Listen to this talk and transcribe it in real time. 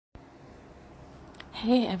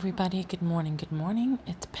Hey everybody, good morning, good morning.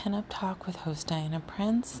 It's Pen Up Talk with host Diana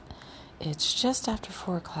Prince. It's just after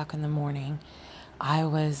 4 o'clock in the morning. I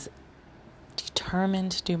was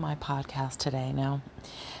determined to do my podcast today. Now,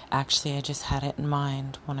 actually, I just had it in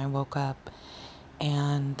mind when I woke up.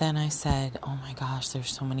 And then I said, oh my gosh, there's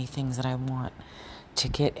so many things that I want to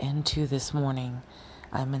get into this morning.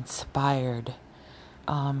 I'm inspired.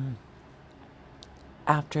 After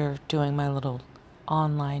doing my little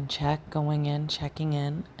online checking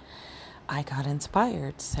in, I got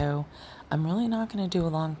inspired. So I'm really not going to do a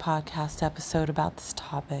long podcast episode about this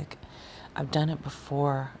topic. I've done it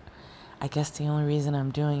before. I guess the only reason I'm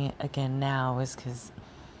doing it again now is because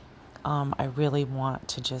I really want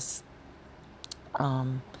to just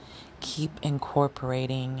keep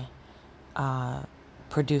incorporating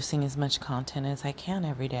producing as much content as I can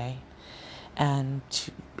every day and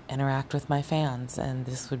to interact with my fans. And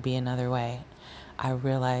this would be another way. I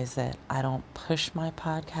realize that I don't push my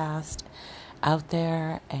podcast out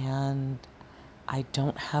there and I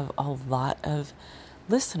don't have a lot of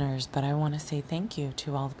listeners, but I want to say thank you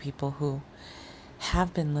to all the people who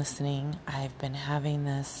have been listening. I've been having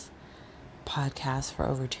this podcast for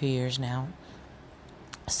over 2 years now.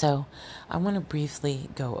 So I want to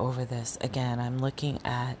briefly go over this again. I'm looking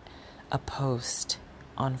at a post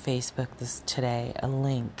on Facebook today, a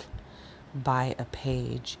link by a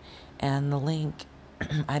page, and the link,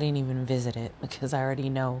 I didn't even visit it because I already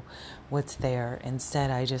know what's there. Instead,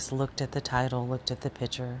 I just looked at the title, looked at the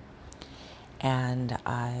picture, and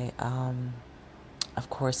I, of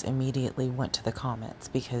course, immediately went to the comments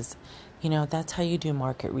because, that's how you do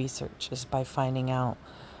market research, is by finding out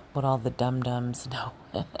what all the dum-dums know.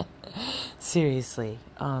 Seriously,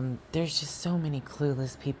 there's just so many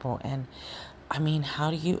clueless people, and how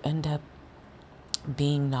do you end up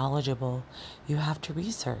being knowledgeable? You have to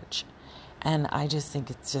research. And I just think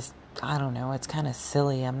it's just, I don't know, it's kind of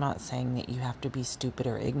silly. I'm not saying that you have to be stupid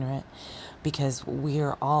or ignorant, because we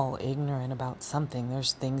are all ignorant about something.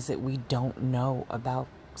 There's things that we don't know about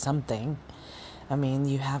something.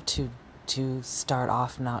 You have to start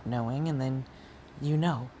off not knowing, and then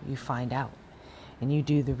you find out and you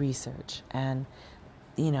do the research. And,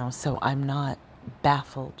 so I'm not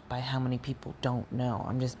baffled by how many people don't know.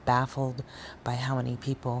 I'm just baffled by how many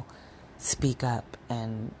people speak up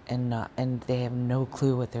and they have no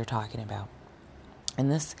clue what they're talking about.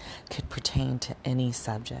 And this could pertain to any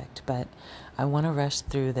subject, but I want to rush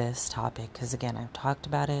through this topic because, again, I've talked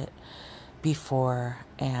about it before,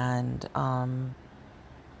 and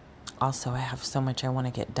also I have so much I want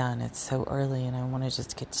to get done. It's so early and I want to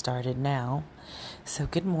just get started now. So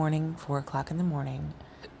good morning, 4 o'clock in the morning.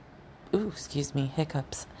 Ooh, excuse me,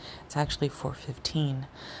 hiccups. It's actually 4:15.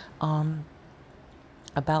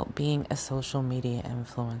 About being a social media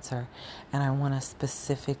influencer, and I want to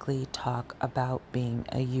specifically talk about being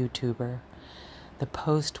a YouTuber. The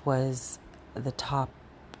post was the top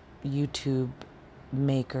YouTube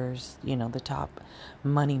makers, the top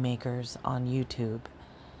money makers on YouTube.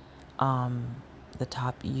 The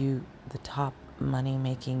top money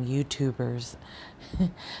making YouTubers.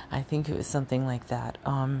 I think it was something like that.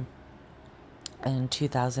 In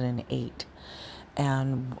 2008.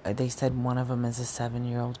 And they said one of them is a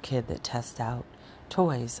 7-year-old kid that tests out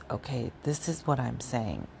toys. Okay, this is what I'm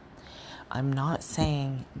saying. I'm not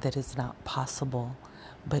saying that it's not possible,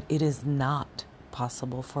 but it is not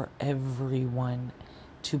possible for everyone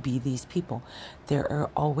to be these people. There are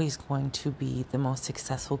always going to be the most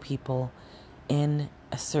successful people in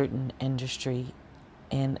a certain industry,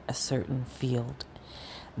 in a certain field.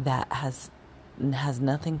 That has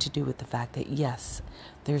nothing to do with the fact that, yes,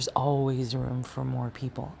 there's always room for more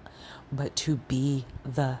people, but to be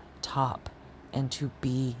the top and to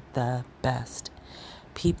be the best,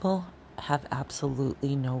 people have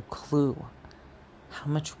absolutely no clue how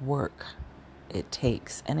much work it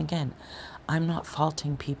takes. And again, I'm not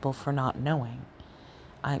faulting people for not knowing.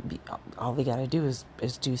 All they got to do is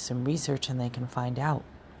do some research and they can find out.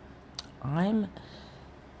 I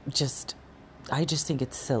just think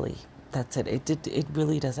it's silly. That's it. It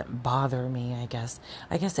really doesn't bother me, I guess.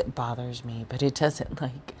 I guess it bothers me, but it doesn't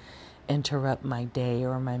interrupt my day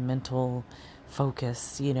or my mental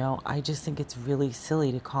focus. I just think it's really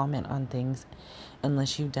silly to comment on things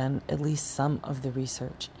unless you've done at least some of the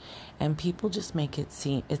research. And people just make it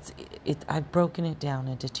seem I've broken it down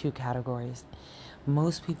into 2 categories.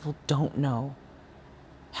 Most people don't know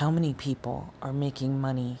how many people are making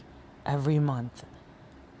money every month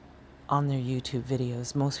on their YouTube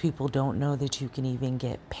videos. Most people don't know that you can even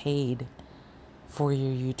get paid for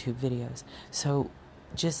your YouTube videos. So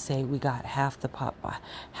just say we got half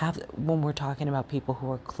when we're talking about people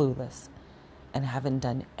who are clueless. and haven't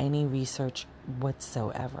done any research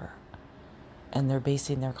whatsoever. And they're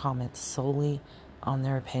basing their comments solely on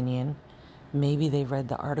their opinion. Maybe they read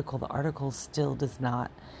the article. The article still does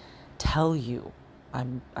not tell you.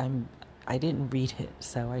 I didn't read it,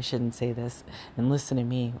 so I shouldn't say this. And listen to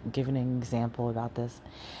me, I'm giving an example about this.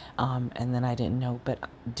 And then I didn't know, but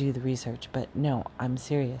do the research. But no, I'm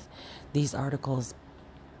serious. These articles,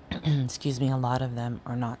 excuse me, a lot of them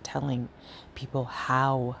are not telling people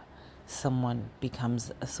how someone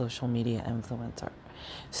becomes a social media influencer.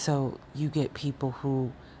 So you get people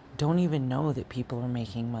who don't even know that people are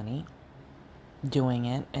making money doing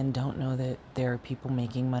it and don't know that there are people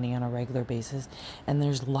making money on a regular basis. And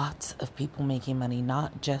there's lots of people making money,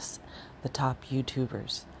 not just the top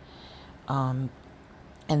YouTubers. And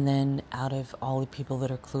then out of all the people that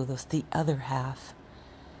are clueless, the other half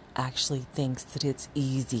actually thinks that it's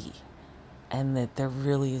easy and that there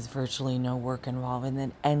really is virtually no work involved and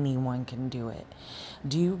that anyone can do it.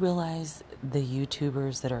 Do you realize the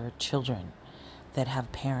YouTubers that are children that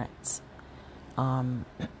have parents?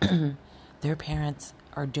 Their parents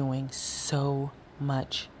are doing so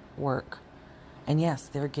much work. And yes,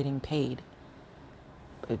 they're getting paid.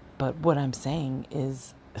 But what I'm saying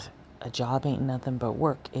is a job ain't nothing but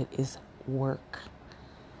work. It is work.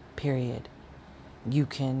 Period. You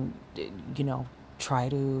can, try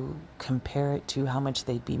to compare it to how much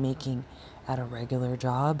they'd be making at a regular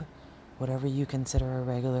job, whatever you consider a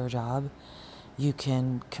regular job. You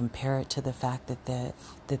can compare it to the fact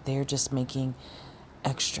that they're just making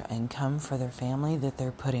extra income for their family, that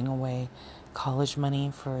they're putting away college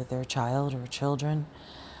money for their child or children.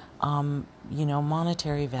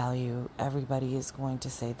 Monetary value, everybody is going to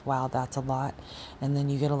say, wow, that's a lot. And then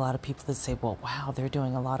you get a lot of people that say, well, wow, they're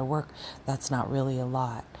doing a lot of work. That's not really a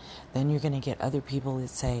lot. Then you're going to get other people that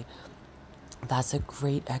say, that's a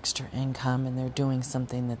great extra income and they're doing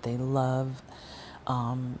something that they love.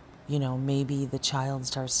 Maybe the child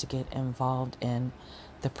starts to get involved in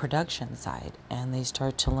the production side and they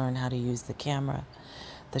start to learn how to use the camera,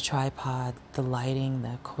 the tripod, the lighting,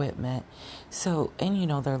 the equipment. So,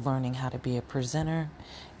 and they're learning how to be a presenter.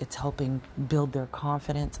 It's helping build their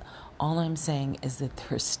confidence. All I'm saying is that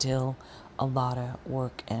there's still a lot of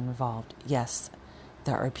work involved. Yes,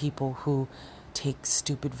 there are people who take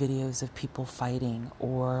stupid videos of people fighting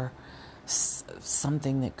or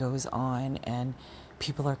something that goes on and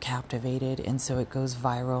people are captivated and so it goes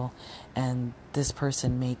viral and this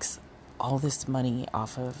person makes all this money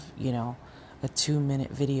off of, a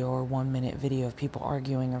 2-minute video or 1-minute video of people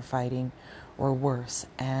arguing or fighting or worse,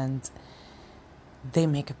 and they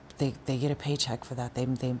get a paycheck for that.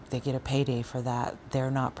 They get a payday for that.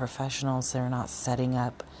 They're not professionals. They're not setting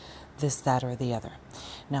up this, that, or the other.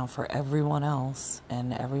 Now, for everyone else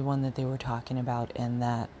and everyone that they were talking about in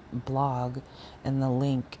that blog and the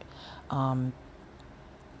link,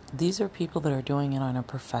 these are people that are doing it on a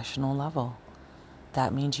professional level.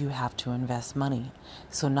 That means you have to invest money.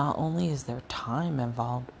 So not only is there time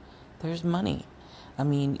involved, there's money. I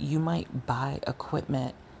mean, you might buy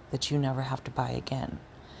equipment that you never have to buy again.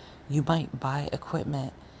 You might buy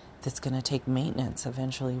equipment that's going to take maintenance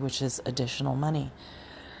eventually, which is additional money.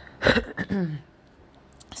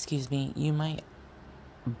 Excuse me. You might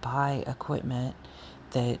buy equipment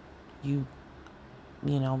that you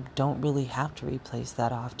don't really have to replace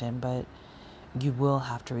that often, but you will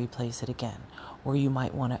have to replace it again. Or you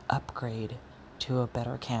might want to upgrade to a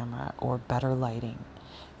better camera or better lighting.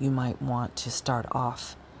 You might want to start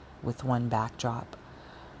off with one backdrop.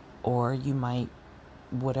 Or you might,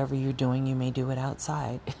 whatever you're doing, you may do it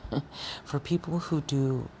outside. For people who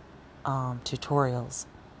do tutorials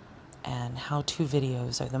and how-to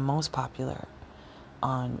videos are the most popular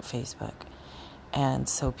on Facebook. And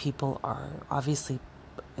so people are obviously,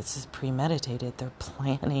 this is premeditated. They're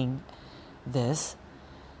planning this.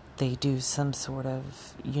 They do some sort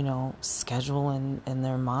of, schedule in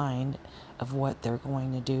their mind of what they're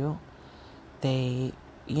going to do. They,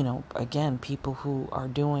 again, people who are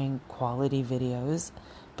doing quality videos,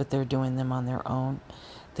 but they're doing them on their own.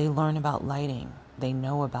 They learn about lighting. They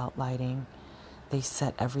know about lighting. They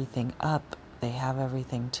set everything up. They have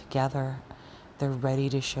everything together. They're ready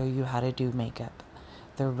to show you how to do makeup.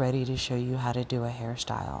 They're ready to show you how to do a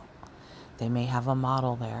hairstyle. They may have a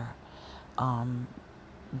model there.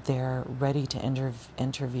 They're ready to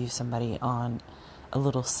interview somebody on a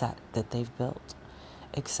little set that they've built,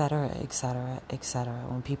 etc., etc., etc.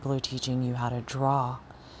 When people are teaching you how to draw,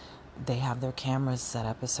 they have their cameras set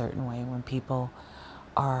up a certain way. When people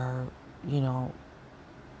are,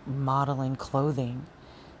 modeling clothing,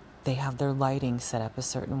 they have their lighting set up a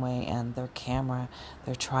certain way and their camera,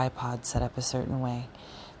 their tripod set up a certain way.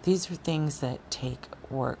 These are things that take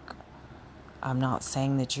work. I'm not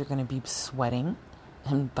saying that you're going to be sweating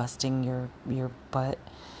and busting your butt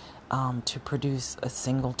to produce a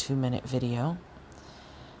single 2-minute video.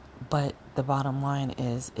 But the bottom line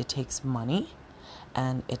is it takes money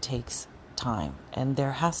and it takes time. And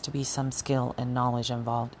there has to be some skill and knowledge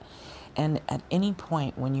involved. And at any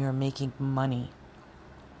point when you're making money,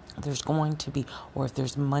 there's going to be, or if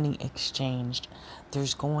there's money exchanged,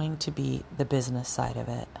 there's going to be the business side of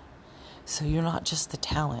it. So you're not just the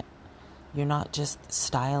talent. You're not just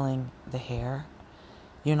styling the hair.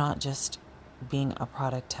 You're not just being a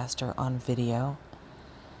product tester on video.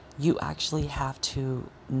 You actually have to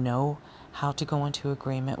know how to go into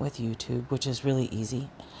agreement with YouTube, which is really easy.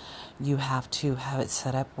 You have to have it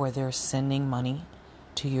set up where they're sending money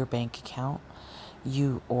to your bank account,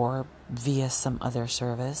 or via some other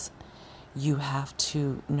service. You have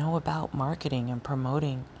to know about marketing and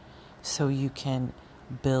promoting so you can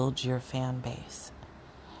build your fan base.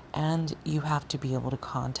 And you have to be able to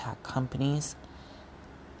contact companies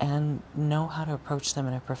and know how to approach them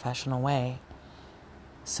in a professional way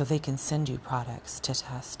so they can send you products to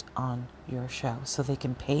test on your show, so they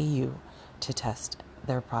can pay you to test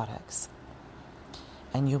their products.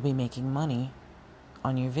 And you'll be making money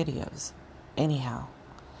on your videos anyhow.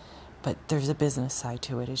 But there's a business side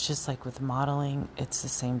to it. It's just like with modeling. It's the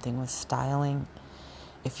same thing with styling.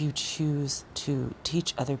 If you choose to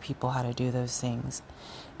teach other people how to do those things,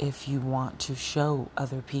 if you want to show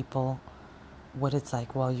other people what it's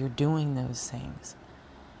like while you're doing those things,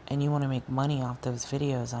 and you want to make money off those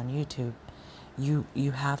videos on YouTube,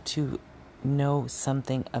 you have to know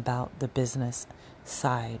something about the business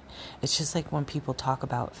side. It's just like when people talk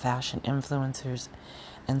about fashion influencers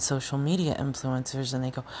and social media influencers, and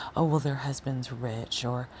they go, oh, well, their husband's rich,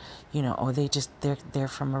 or, oh, they're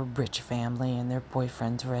from a rich family and their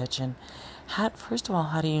boyfriend's rich. And first of all,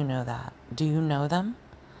 how do you know that? Do you know them?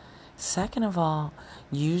 Second of all,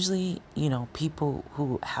 usually, people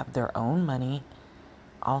who have their own money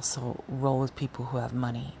also roll with people who have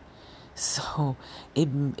money. So it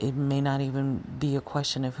may not even be a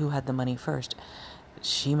question of who had the money first.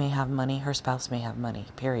 She may have money, her spouse may have money,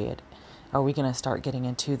 period. Are we going to start getting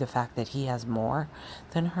into the fact that he has more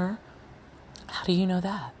than her? How do you know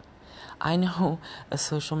that? I know a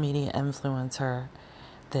social media influencer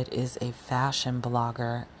that is a fashion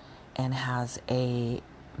blogger and has a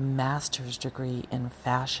master's degree in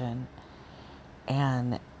fashion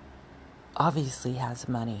and obviously has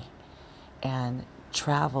money and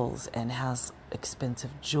travels and has expensive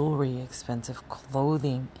jewelry, expensive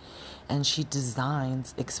clothing, and she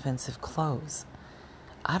designs expensive clothes.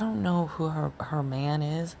 I don't know who her man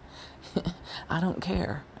is. I don't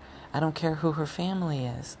care. I don't care who her family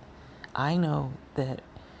is. I know that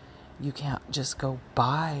you can't just go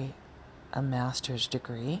buy a master's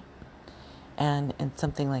degree. And in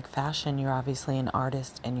something like fashion, you're obviously an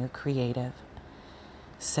artist and you're creative.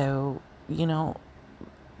 So,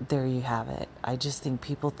 there you have it. I just think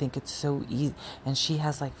people think it's so easy. And she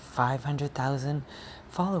has like 500,000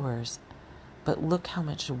 followers. But look how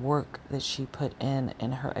much work that she put in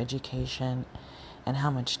her education, and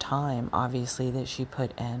how much time, obviously, that she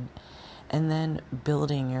put in. And then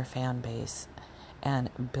building your fan base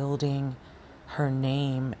and building her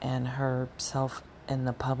name and herself in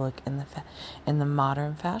the public, in the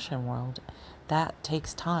modern fashion world. That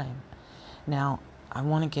takes time. Now, I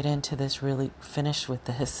want to get into this, really finish with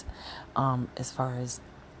this, as far as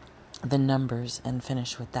the numbers, and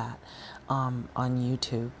finish with that on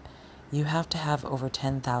YouTube. You have to have over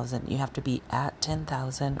 10,000. You have to be at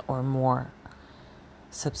 10,000 or more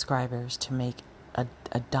subscribers to make a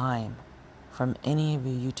dime from any of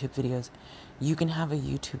your YouTube videos. You can have a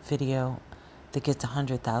YouTube video that gets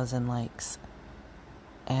 100,000 likes.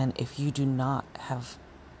 And if you do not have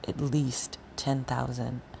at least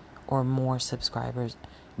 10,000 or more subscribers,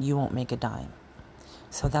 you won't make a dime.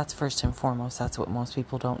 So that's first and foremost. That's what most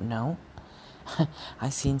people don't know. I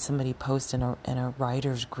seen somebody post in a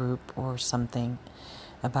writer's group or something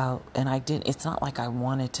about, and it's not like I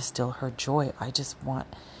wanted to steal her joy.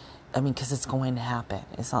 Because it's going to happen.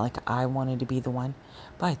 It's not like I wanted to be the one,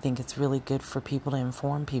 but I think it's really good for people to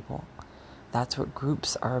inform people. That's what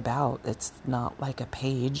groups are about. It's not like a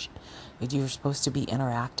page. You're supposed to be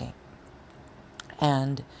interacting.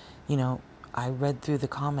 And, I read through the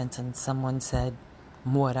comments and someone said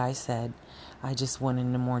what I said. I just went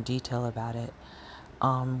into more detail about it.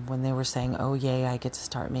 When they were saying, oh, yay, I get to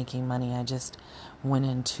start making money, I just went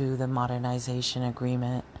into the modernization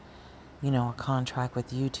agreement, a contract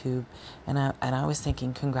with YouTube. And I was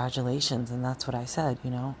thinking, congratulations. And that's what I said,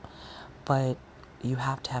 But you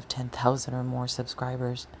have to have 10,000 or more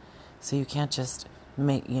subscribers. So you can't just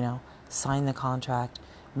sign the contract,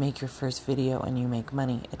 make your first video and you make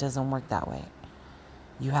money. It doesn't work that way.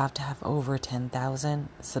 You have to have over 10,000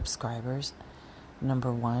 subscribers,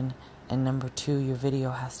 number one. And number two, your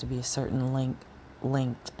video has to be a certain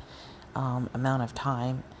length amount of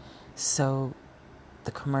time so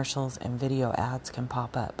the commercials and video ads can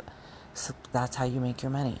pop up. So that's how you make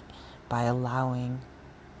your money, by allowing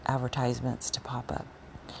advertisements to pop up.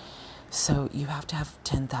 So you have to have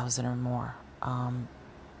 10,000 or more.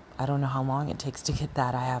 I don't know how long it takes to get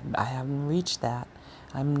that. I haven't reached that.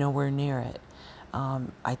 I'm nowhere near it.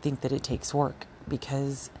 I think that it takes work,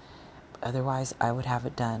 because otherwise I would have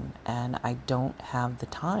it done, and I don't have the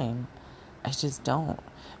time. I just don't,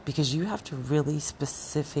 because you have to really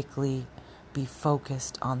specifically be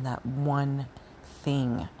focused on that one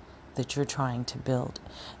thing that you're trying to build.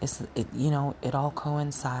 It all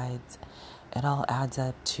coincides. It all adds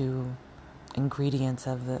up to ingredients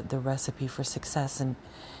of the recipe for success in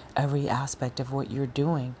every aspect of what you're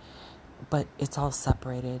doing. But it's all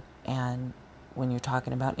separated. And when you're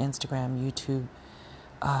talking about Instagram, YouTube,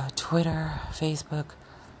 Twitter, Facebook,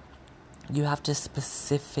 you have to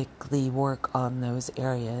specifically work on those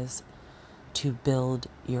areas to build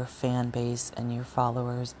your fan base and your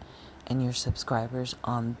followers and your subscribers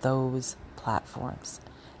on those platforms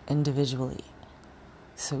individually.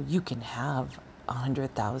 So you can have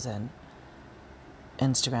 100,000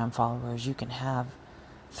 Instagram followers, you can have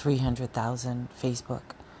 300,000 Facebook.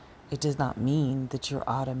 It does not mean that you're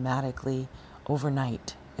automatically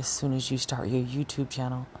overnight, as soon as you start your YouTube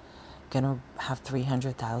channel, gonna have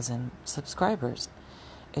 300,000 subscribers.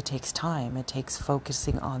 It takes time. It takes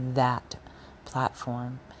focusing on that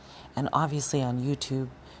platform. And obviously on YouTube,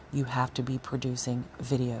 you have to be producing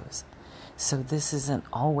videos. So this isn't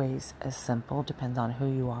always as simple, depends on who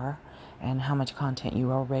you are and how much content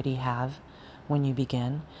you already have when you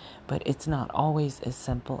begin. But it's not always as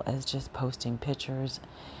simple as just posting pictures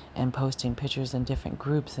in different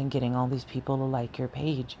groups and getting all these people to like your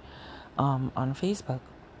page on Facebook,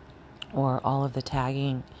 or all of the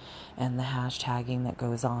tagging and the hashtagging that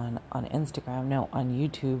goes on Instagram. No, on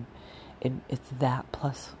YouTube, it's that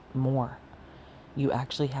plus more. You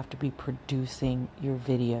actually have to be producing your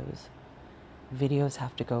videos. Videos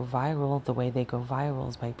have to go viral. The way they go viral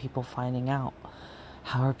is by people finding out.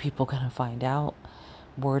 How are people going to find out?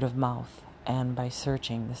 Word of mouth and by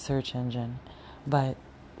searching, the search engine. But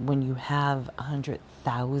when you have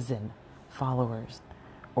 100,000 followers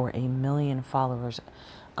or 1 million followers,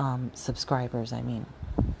 subscribers,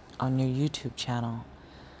 on your YouTube channel,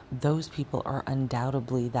 those people are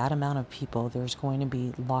undoubtedly, that amount of people, there's going to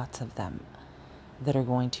be lots of them that are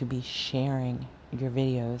going to be sharing your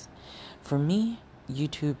videos. For me,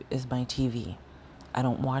 YouTube is my TV. I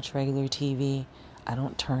don't watch regular TV. I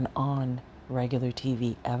don't turn on regular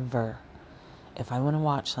TV ever. If I want to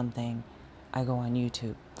watch something, I go on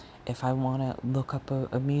YouTube. If I want to look up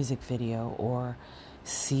a music video or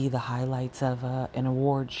see the highlights of an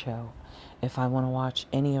award show, if I want to watch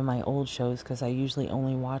any of my old shows, because I usually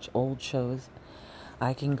only watch old shows,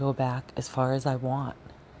 I can go back as far as I want,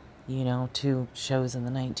 to shows in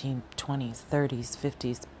the 1920s, 30s,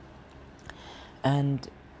 50s, and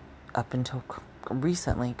up until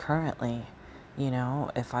recently, currently,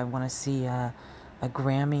 if I want to see a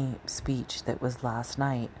Grammy speech that was last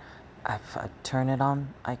night, I turn it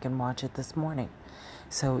on, I can watch it this morning.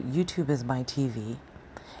 So YouTube is my TV.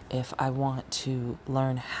 If I want to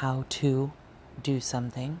learn how to do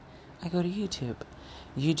something, I go to YouTube.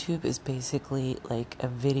 YouTube is basically like a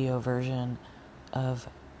video version of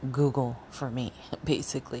Google for me,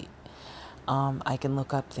 basically. I can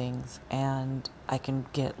look up things and I can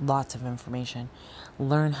get lots of information,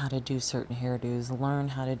 learn how to do certain hairdos, learn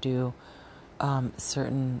how to do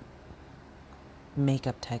certain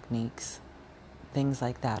makeup techniques, things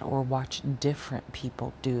like that, or watch different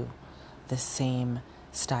people do the same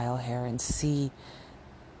style hair and see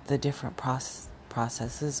the different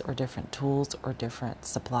processes or different tools or different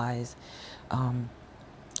supplies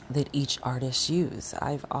that each artist use.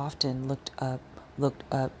 I've often looked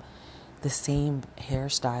up the same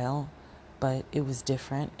hairstyle, but it was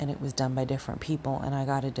different and it was done by different people, and I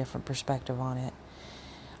got a different perspective on it.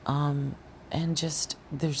 And just,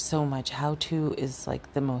 there's so much. How to is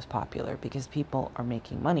like the most popular because people are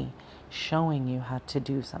making money showing you how to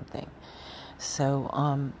do something. So,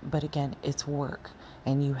 but again, it's work,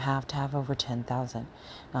 and you have to have over 10,000.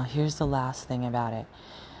 Now, here's the last thing about it.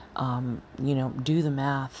 Do the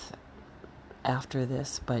math after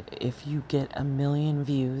this, but if you get 1 million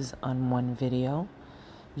views on one video,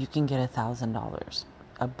 you can get $1,000.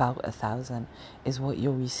 About 1,000 is what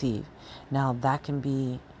you'll receive. Now, that can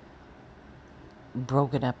be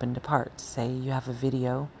broken up into parts. Say you have a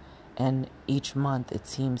video And each month it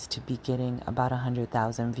seems to be getting about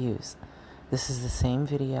 100,000 views. This is the same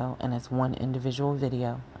video, and it's one individual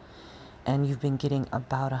video, and you've been getting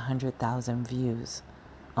about 100,000 views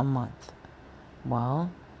a month. Well,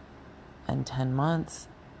 in 10 months,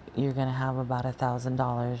 you're going to have about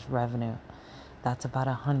 $1,000 revenue. That's about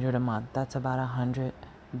 100 a month. That's about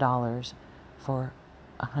 $100 for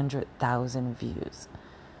 100,000 views.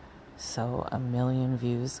 So 1,000,000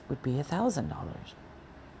 views would be $1,000.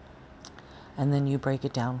 And then you break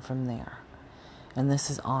it down from there. And this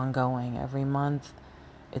is ongoing. Every month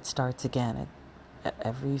it starts again.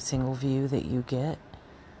 Every single view that you get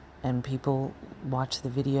and people watch the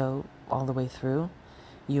video all the way through,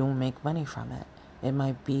 you will make money from it. It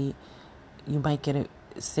might be, you might get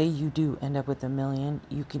say you do end up with 1,000,000,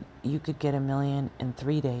 you could get 1,000,000 in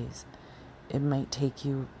 3 days. It might take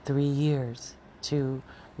you 3 years to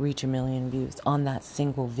reach 1,000,000 views on that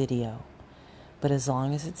single video. But as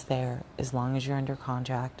long as it's there, as long as you're under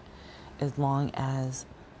contract, as long as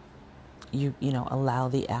you allow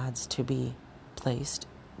the ads to be placed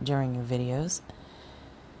during your videos,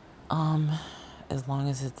 as long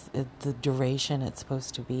as it's the duration it's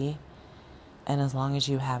supposed to be, and as long as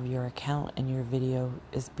you have your account and your video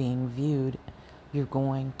is being viewed, you're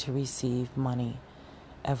going to receive money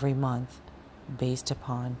every month based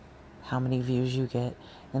upon how many views you get.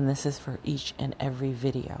 And this is for each and every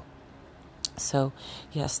video. So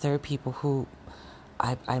yes, there are people who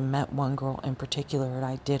I met one girl in particular, and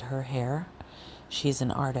I did her hair. She's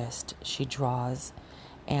an artist. She draws,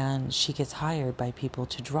 and she gets hired by people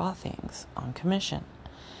to draw things on commission.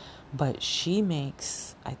 But she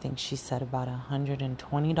makes, I think she said, about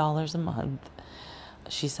 $120 a month.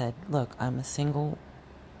 She said, look, I'm a single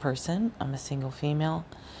person. I'm a single female.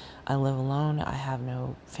 I live alone. I have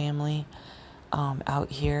no family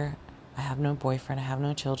out here. I have no boyfriend. I have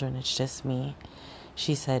no children. It's just me.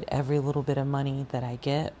 She said every little bit of money that I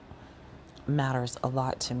get matters a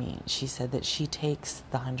lot to me. She said that she takes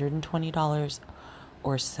the $120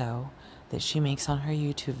 or so that she makes on her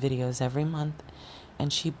YouTube videos every month,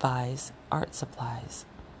 and she buys art supplies.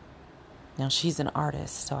 Now, she's an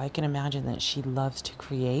artist, so I can imagine that she loves to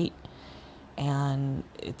create, and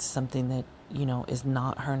it's something that, is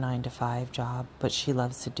not her 9-to-5 job, but she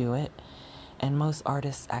loves to do it. And most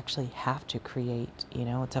artists actually have to create,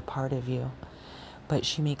 it's a part of you. But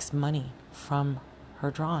she makes money from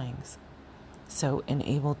her drawings. So,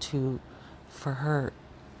 for her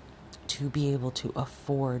to be able to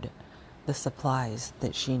afford the supplies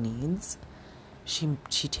that she needs, she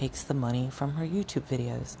takes the money from her YouTube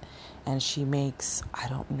videos, and she makes, I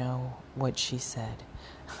don't know what she said,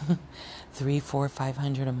 $300, $400,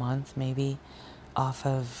 $500 a month maybe off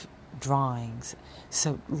of drawings.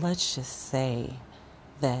 So let's just say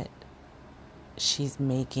that she's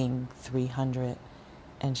making $300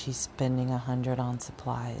 and she's spending $100 on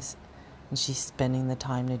supplies, and she's spending the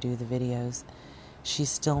time to do the videos. She's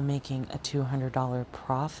still making a $200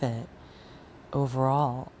 profit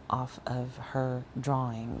overall off of her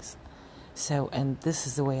drawings. So, and this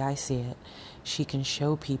is the way I see it. She can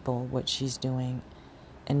show people what she's doing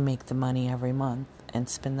and make the money every month and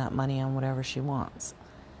spend that money on whatever she wants.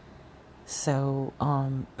 So,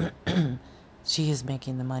 she is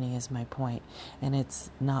making the money, is my point. And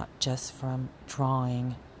it's not just from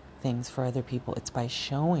drawing things for other people. It's by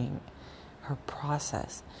showing her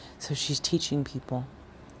process. So she's teaching people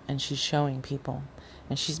and she's showing people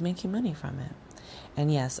and she's making money from it.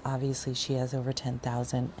 And yes, obviously she has over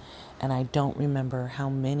 10,000, and I don't remember how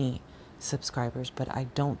many subscribers, but I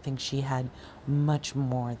don't think she had much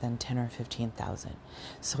more than 10 or 15,000.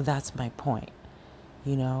 So that's my point.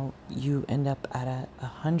 You end up at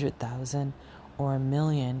 100,000 or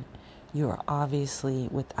 1,000,000, you are obviously,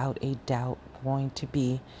 without a doubt, going to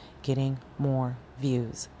be getting more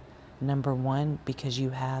views. Number one, because you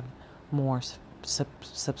have more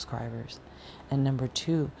subscribers. And number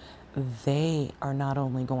two, they are not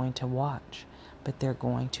only going to watch, but they're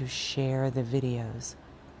going to share the videos.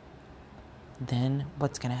 Then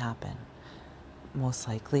what's going to happen? Most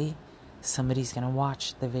likely, somebody's going to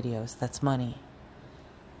watch the videos. That's money.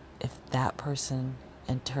 If that person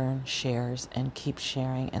in turn shares and keeps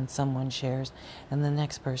sharing, and someone shares and the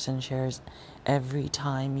next person shares, every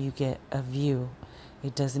time you get a view,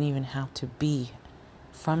 it doesn't even have to be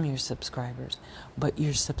from your subscribers, but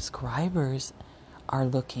your subscribers are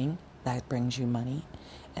looking. That brings you money,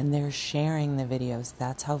 and they're sharing the videos.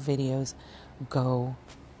 That's how videos go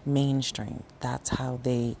mainstream. That's how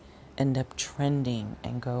they end up trending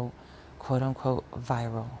and go quote unquote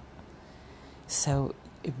viral. So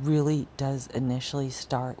it really does initially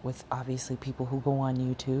start with obviously people who go on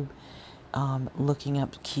YouTube looking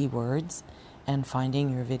up keywords and finding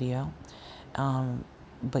your video.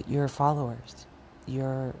 But your followers,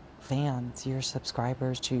 your fans, your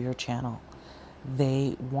subscribers to your channel,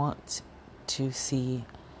 they want to see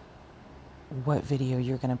what video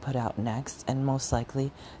you're going to put out next, and most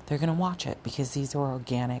likely they're going to watch it because these are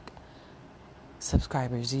organic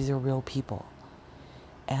subscribers. These are real people.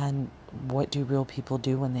 And what do real people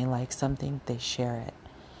do when they like something? They share it.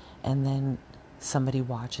 And then somebody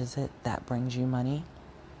watches it. That brings you money.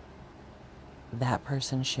 That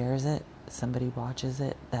person shares it. Somebody watches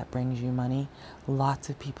it. That brings you money. Lots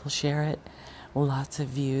of people share it. Lots of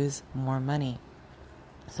views, more money.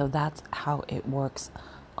 So that's how it works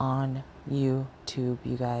on YouTube,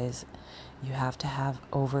 you guys. You have to have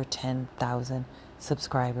over 10,000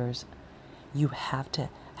 subscribers. You have to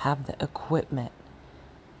have the equipment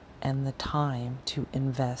and the time to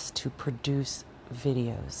invest to produce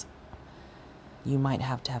videos. You might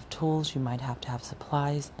have to have tools. You might have to have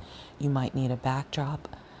supplies. You might need a backdrop.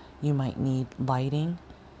 You might need lighting.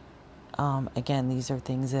 Again, these are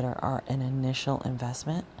things that are an initial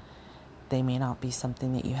investment. They may not be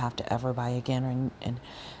something that you have to ever buy again, and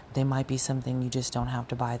they might be something you just don't have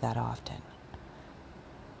to buy that often.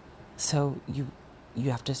 So you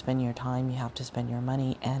have to spend your time, you have to spend your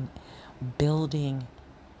money, and building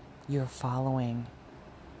your following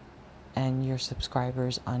and your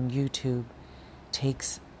subscribers on YouTube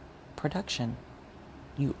takes production.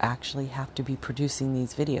 You actually have to be producing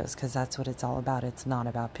these videos because that's what it's all about. It's not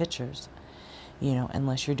about pictures,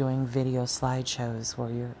 unless you're doing video slideshows where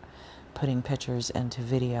you're putting pictures into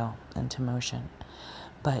video, into motion.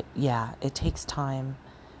 But yeah, it takes time.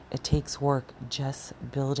 It takes work just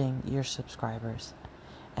building your subscribers.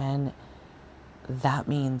 And that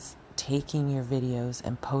means taking your videos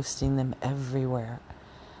and posting them everywhere.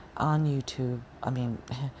 On YouTube,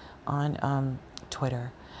 on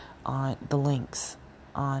Twitter, on the links,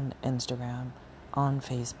 on Instagram, on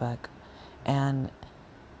Facebook. And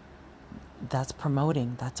that's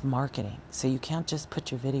promoting, that's marketing. So you can't just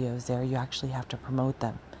put your videos there, you actually have to promote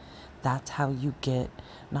them. That's how you get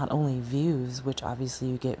not only views, which obviously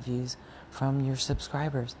you get views from your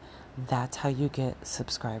subscribers. That's how you get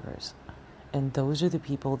subscribers. And those are the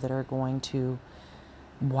people that are going to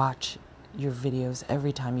watch your videos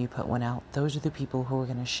every time you put one out. Those are the people who are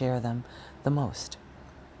going to share them the most.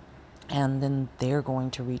 And then they're going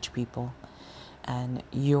to reach people. And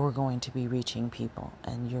you're going to be reaching people.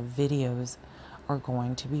 And your videos are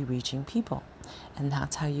going to be reaching people. And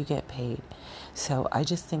that's how you get paid. So I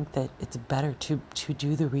just think that it's better to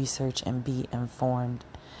do the research and be informed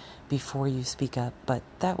before you speak up. But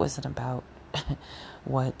that wasn't about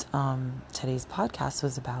what today's podcast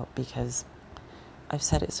was about, because I've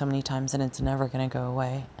said it so many times and it's never going to go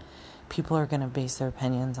away. People are going to base their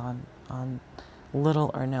opinions on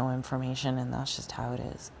little or no information, and that's just how it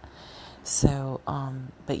is. So,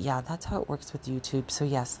 but yeah, that's how it works with YouTube. So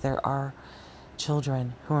yes, there are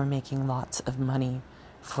children who are making lots of money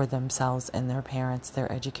for themselves and their parents,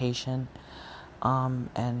 their education,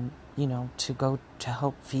 and, to go to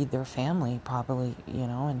help feed their family probably,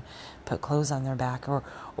 and put clothes on their back, or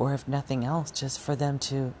if nothing else, just for them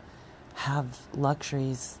to have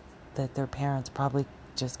luxuries that their parents probably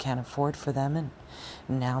just can't afford for them. And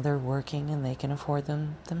now they're working and they can afford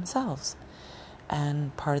them themselves.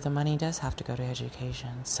 And part of the money does have to go to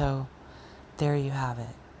education. So there you have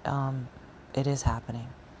it. It is happening.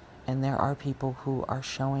 And there are people who are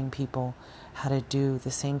showing people how to do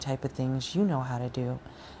the same type of things you know how to do.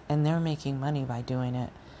 And they're making money by doing it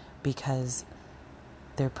because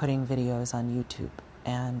they're putting videos on YouTube.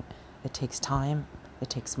 And it takes time, it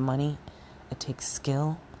takes money, it takes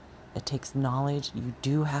skill, it takes knowledge. You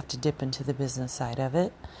do have to dip into the business side of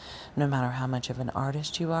it, no matter how much of an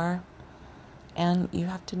artist you are. And you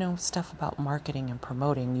have to know stuff about marketing and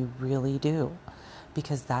promoting. You really do.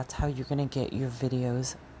 Because that's how you're going to get your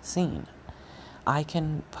videos seen. I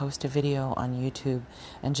can post a video on YouTube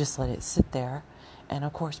and just let it sit there. And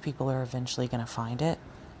of course, people are eventually going to find it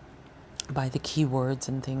by the keywords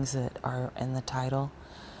and things that are in the title.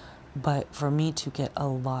 But for me to get a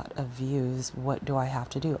lot of views, what do I have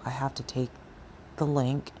to do? I have to take the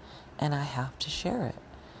link and I have to share it.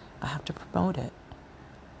 I have to promote it.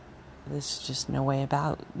 There's just no way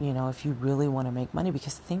about, if you really want to make money,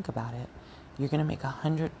 because think about it. You're going to make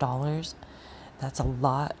 $100. That's a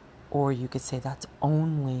lot. Or you could say that's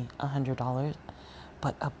only $100,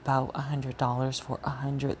 but about $100 for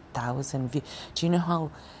 100,000 views. Do you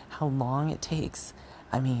know how long it takes?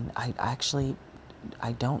 I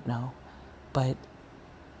don't know, but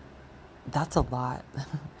that's a lot.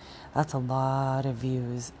 That's a lot of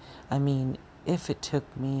views. If it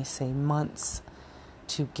took me, say, months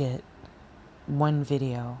to get one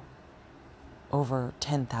video over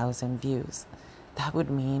 10,000 views. That would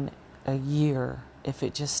mean a year if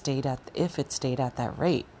it stayed at that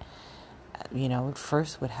rate. It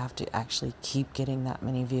first would have to actually keep getting that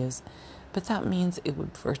many views, but that means it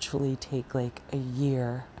would virtually take like a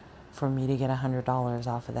year for me to get $100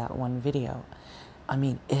 off of that one video.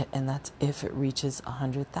 And that's if it reaches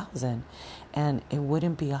 100,000, and it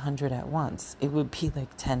wouldn't be 100 at once. It would be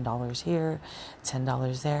like $10 here,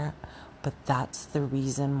 $10 there, but that's the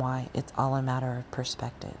reason why it's all a matter of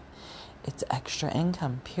perspective. It's extra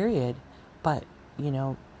income, period, but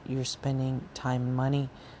you're spending time and money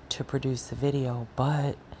to produce the video,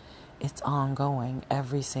 but it's ongoing.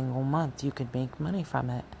 Every single month you could make money from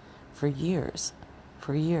it for years.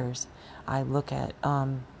 I look at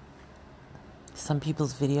some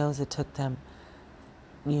people's videos. It took them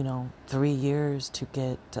 3 years to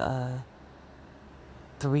get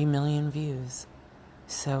 3 million views.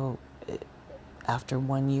 So after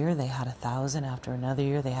 1 year they had 1,000, after another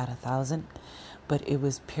year they had 1,000, but it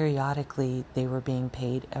was periodically. They were being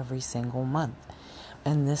paid every single month,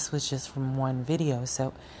 and this was just from one video.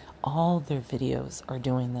 So all their videos are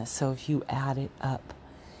doing this. So if you add it up,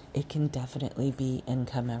 it can definitely be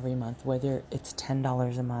income every month, whether it's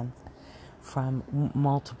 $10 a month from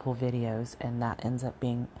multiple videos, and that ends up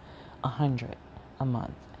being 100 a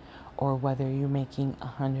month, or whether you're making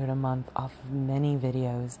 100 a month off of many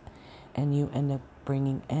videos and you end up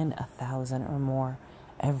bringing in 1,000 or more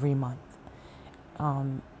every month.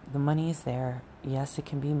 The money is there. Yes, it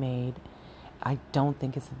can be made. I don't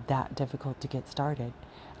think it's that difficult to get started.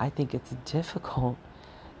 I think it's difficult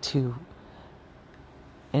to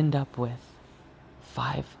end up with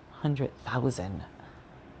 500,000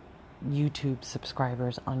 YouTube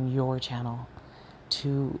subscribers on your channel,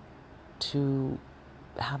 to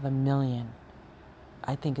have 1 million.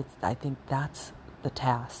 I think that's the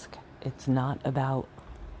task. It's not about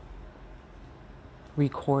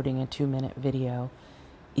recording a 2-minute video,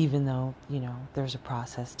 even though, there's a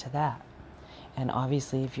process to that. And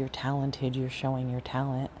obviously, if you're talented, you're showing your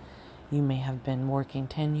talent. You may have been working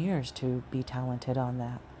 10 years to be talented on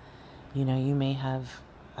that. You may have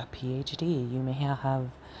a PhD, you may have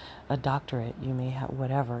a doctorate, you may have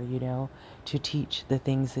whatever, to teach the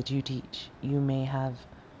things that you teach. You may have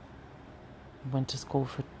went to school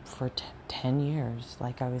for 10 years,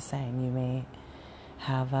 like I was saying. You may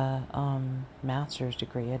have a master's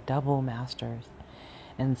degree, a double master's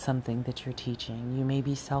in something that you're teaching. You may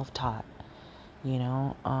be self-taught.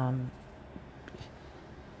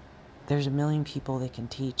 There's a million people that can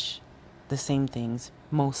teach the same things,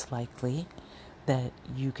 most likely, that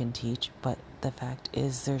you can teach, but the fact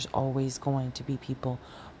is there's always going to be people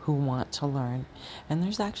who want to learn, and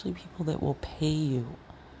there's actually people that will pay you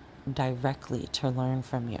directly to learn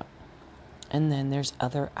from you. And then there's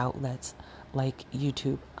other outlets like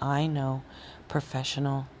YouTube. I know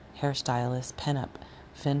professional hairstylists, pinup,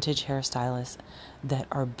 vintage hairstylists that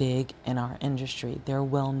are big in our industry. They're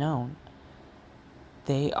well known.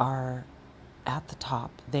 They are at the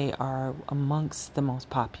top. They are amongst the most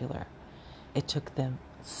popular. It took them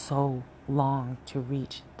so long to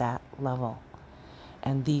reach that level.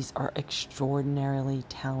 And these are extraordinarily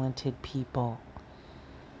talented people.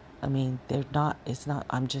 It's not,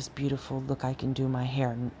 I'm just beautiful, look, I can do my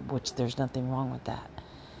hair, which there's nothing wrong with that.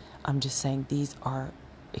 I'm just saying these are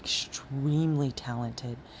extremely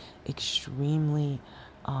talented, extremely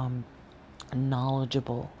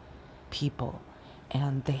knowledgeable people.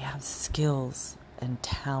 And they have skills and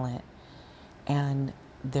talent, and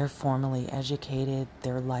they're formally educated,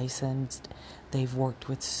 they're licensed, they've worked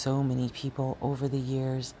with so many people over the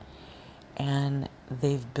years, and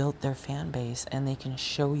they've built their fan base, and they can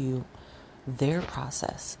show you their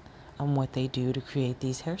process on what they do to create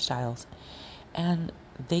these hairstyles. And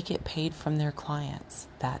they get paid from their clients.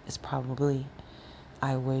 That is probably,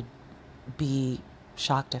 I would be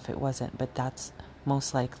shocked if it wasn't, but that's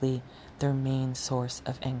most likely their main source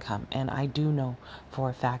of income. And I do know for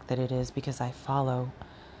a fact that it is, because I follow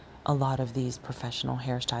a lot of these professional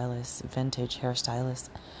hairstylists, vintage hairstylists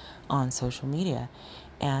on social media,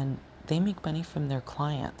 and they make money from their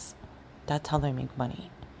clients. That's how they make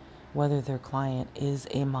money. Whether their client is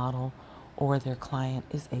a model or their client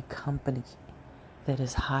is a company that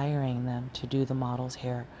is hiring them to do the model's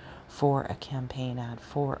hair for a campaign ad,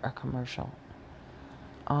 for a commercial.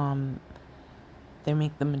 They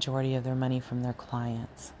make the majority of their money from their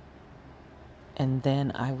clients. And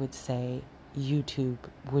then I would say YouTube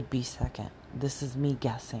would be second. This is me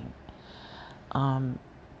guessing.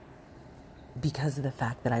 Because of the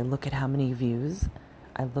fact that I look at how many views,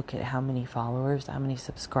 I look at how many followers, how many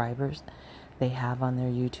subscribers they have on their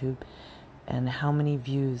YouTube, and how many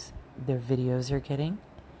views their videos are getting.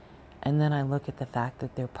 And then I look at the fact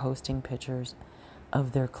that they're posting pictures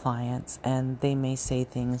of their clients, and they may say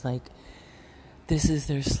things like, this is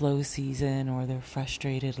their slow season, or they're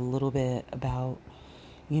frustrated a little bit about,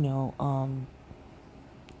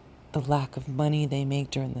 the lack of money they make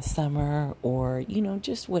during the summer, or,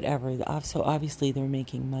 just whatever. So obviously they're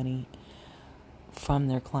making money from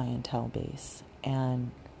their clientele base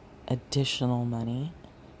and additional money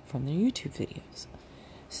from their YouTube videos.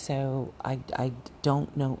 So I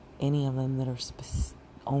don't know any of them that are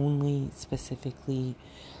only specifically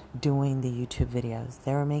doing the YouTube videos.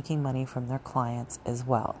 They're making money from their clients as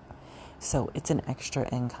well. So it's an extra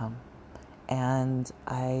income. And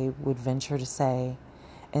I would venture to say,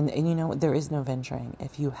 and there is no venturing.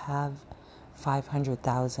 If you have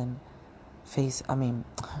 500,000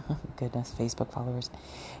 Facebook followers,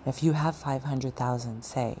 if you have 500,000,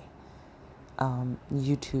 say,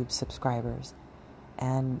 YouTube subscribers,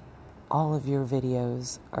 and all of your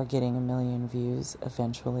videos are getting 1 million views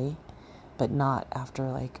eventually, but not after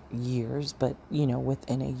like years, but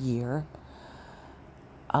within a year,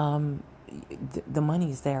 the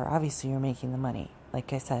money's there. Obviously you're making the money.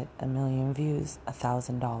 Like I said, 1 million views,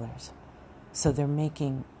 $1,000. So they're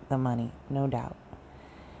making the money, no doubt.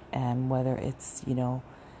 And whether it's,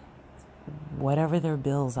 whatever their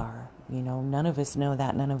bills are, none of us know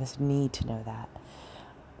that. None of us need to know that.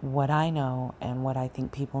 What I know, and what I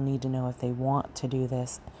think people need to know if they want to do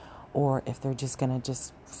this, or if they're just going to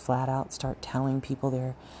just flat out start telling people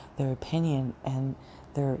their opinion, and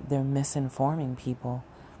they're misinforming people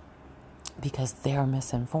because they're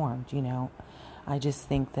misinformed, I just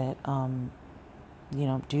think that,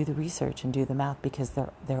 do the research and do the math, because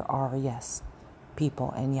there are, yes, people,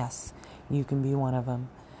 and yes, you can be one of them,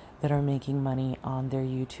 that are making money on their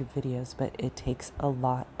YouTube videos, but it takes a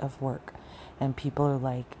lot of work. And people are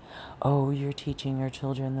like, oh, you're teaching your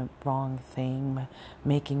children the wrong thing,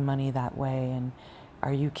 making money that way. And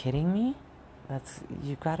are you kidding me?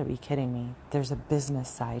 You've got to be kidding me. There's a business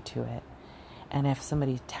side to it. And if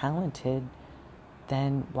somebody's talented,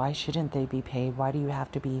 then why shouldn't they be paid? Why do you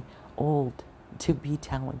have to be old to be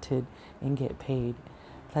talented and get paid?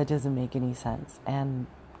 That doesn't make any sense. And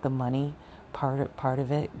the money, part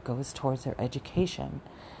of it goes towards their education.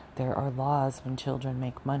 There are laws when children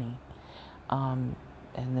make money.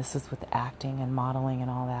 And this is with acting and modeling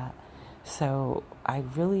and all that. So I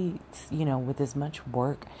really, with as much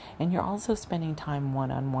work, and you're also spending time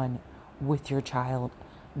one-on-one with your child,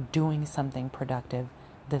 doing something productive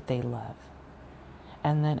that they love.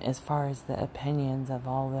 And then as far as the opinions of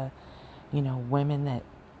all the, women that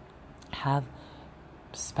have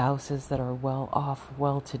spouses that are well off,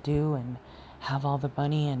 well-to-do, and have all the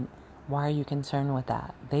money, and why are you concerned with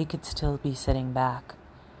that? They could still be sitting back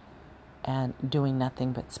and doing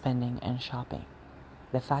nothing but spending and shopping.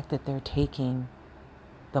 The fact that they're taking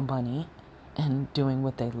the money and doing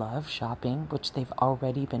what they love, shopping, which they've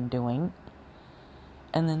already been doing,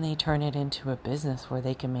 and then they turn it into a business where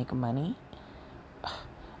they can make money.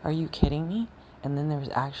 Are you kidding me? And then there's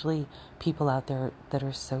actually people out there that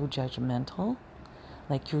are so judgmental.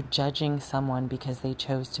 Like, you're judging someone because they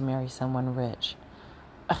chose to marry someone rich.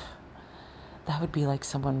 That would be like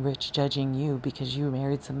someone rich judging you because you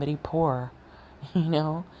married somebody poor.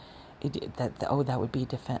 That would be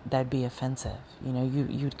that'd be offensive.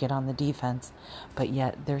 You'd get on the defense, but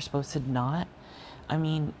yet they're supposed to not. I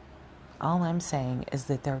mean, all I'm saying is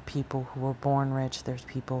that there are people who were born rich. There's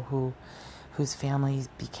people whose families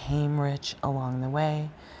became rich along the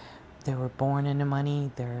way. They were born into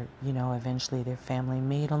money. Eventually their family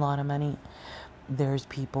made a lot of money. There's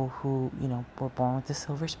people who, were born with a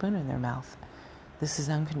silver spoon in their mouth. This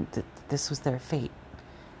was their fate.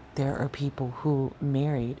 There are people who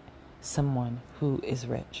married someone who is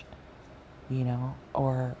rich,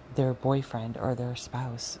 or their boyfriend or their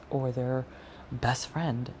spouse or their best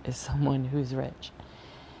friend is someone who's rich.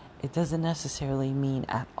 It doesn't necessarily mean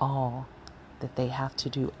at all that they have to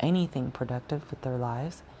do anything productive with their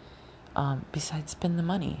lives, besides spend the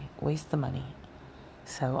money, waste the money.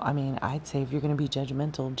 So, I'd say if you're going to be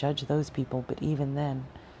judgmental, judge those people. But even then,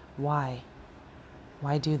 why?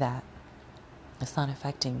 Why do that? It's not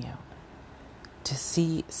affecting you. To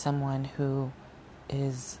see someone who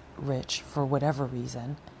is rich for whatever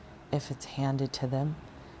reason, if it's handed to them,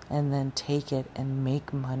 and then take it and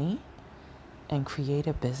make money and create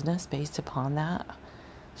a business based upon that,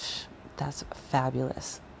 that's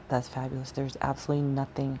fabulous. That's fabulous. There's absolutely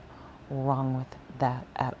nothing wrong with that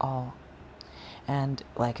at all. And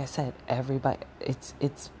like I said, everybody,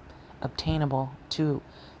 it's obtainable to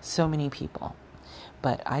so many people.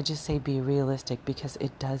 But I just say be realistic, because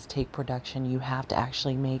it does take production. You have to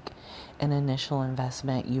actually make an initial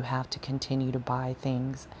investment. You have to continue to buy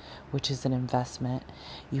things, which is an investment.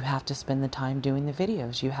 You have to spend the time doing the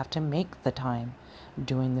videos. You have to make the time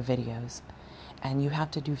doing the videos. And you have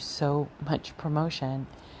to do so much promotion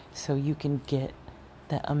so you can get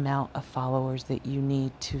the amount of followers that you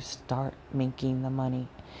need to start making the money.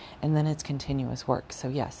 And then it's continuous work. So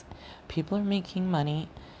yes, people are making money.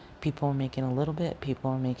 People are making a little bit.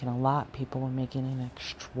 People are making a lot. People are making an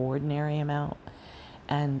extraordinary amount.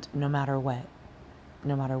 And no matter what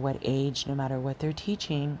age, no matter what they're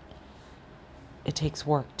teaching, it takes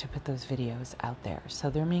work to put those videos out there. So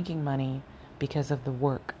they're making money because of the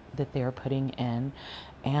work that they're putting in,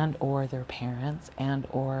 and or their parents, and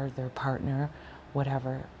or their partner,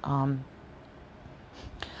 whatever.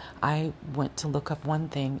 I went to look up one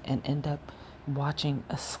thing and end up watching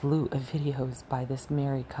a slew of videos by this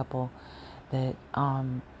married couple that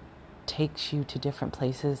takes you to different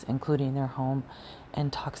places, including their home,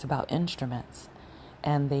 and talks about instruments.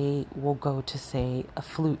 And they will go to, say, a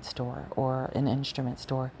flute store or an instrument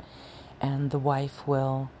store, and the wife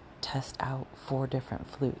will test out 4 different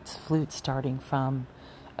flutes starting from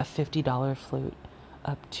a $50 flute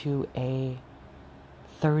up to a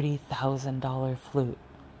 $30,000 flute.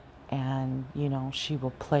 And, she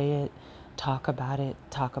will play it, talk about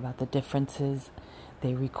the differences.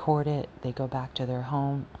 They record it, they go back to their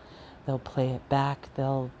home, they'll play it back,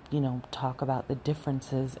 they'll, talk about the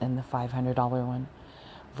differences in the $500 one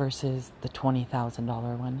versus the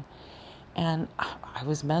 $20,000 one. And I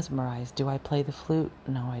was mesmerized. Do I play the flute?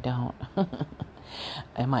 No, I don't.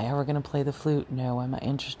 Am I ever going to play the flute? No. Am I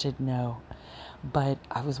interested? No. But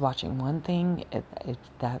I was watching one thing,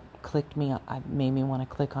 that clicked me, made me want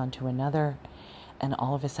to click onto another, and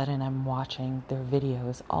all of a sudden I'm watching their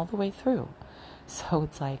videos all the way through. So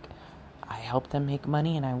it's like, I helped them make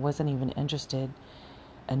money, and I wasn't even interested.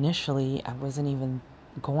 Initially, I wasn't even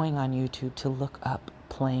going on YouTube to look up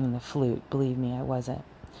playing the flute. Believe me, I wasn't.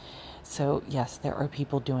 So yes, there are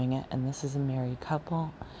people doing it, and this is a married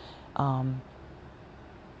couple.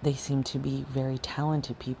 They seem to be very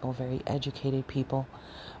talented people, very educated people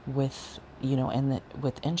with,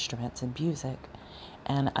 with instruments and music.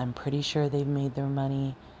 And I'm pretty sure they've made their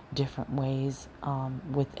money different ways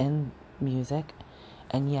within music.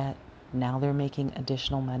 And yet now they're making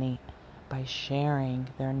additional money by sharing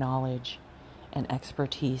their knowledge and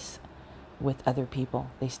expertise with other people.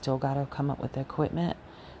 They still got to come up with the equipment.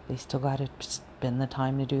 They still got to spend the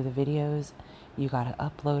time to do the videos. You got to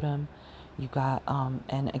upload them. You got,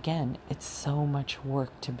 and again, it's so much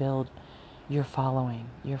work to build your following,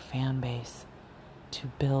 your fan base, to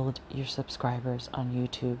build your subscribers on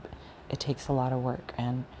YouTube. It takes a lot of work,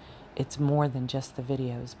 and it's more than just the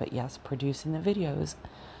videos. But yes, producing the videos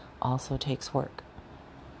also takes work.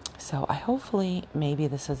 So hopefully, maybe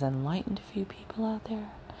this has enlightened a few people out there.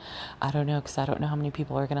 I don't know, because I don't know how many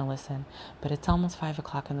people are going to listen, but it's almost 5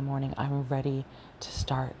 o'clock in the morning. I'm ready to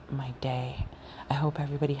start my day. I hope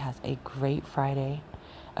everybody has a great Friday,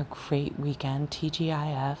 a great weekend.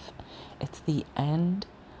 TGIF. It's the end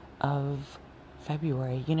of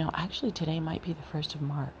February. Actually today might be the 1st of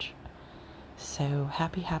March. So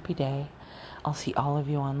happy day. I'll see all of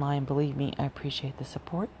you online. Believe me, I appreciate the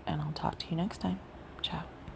support, and I'll talk to you next time. Ciao.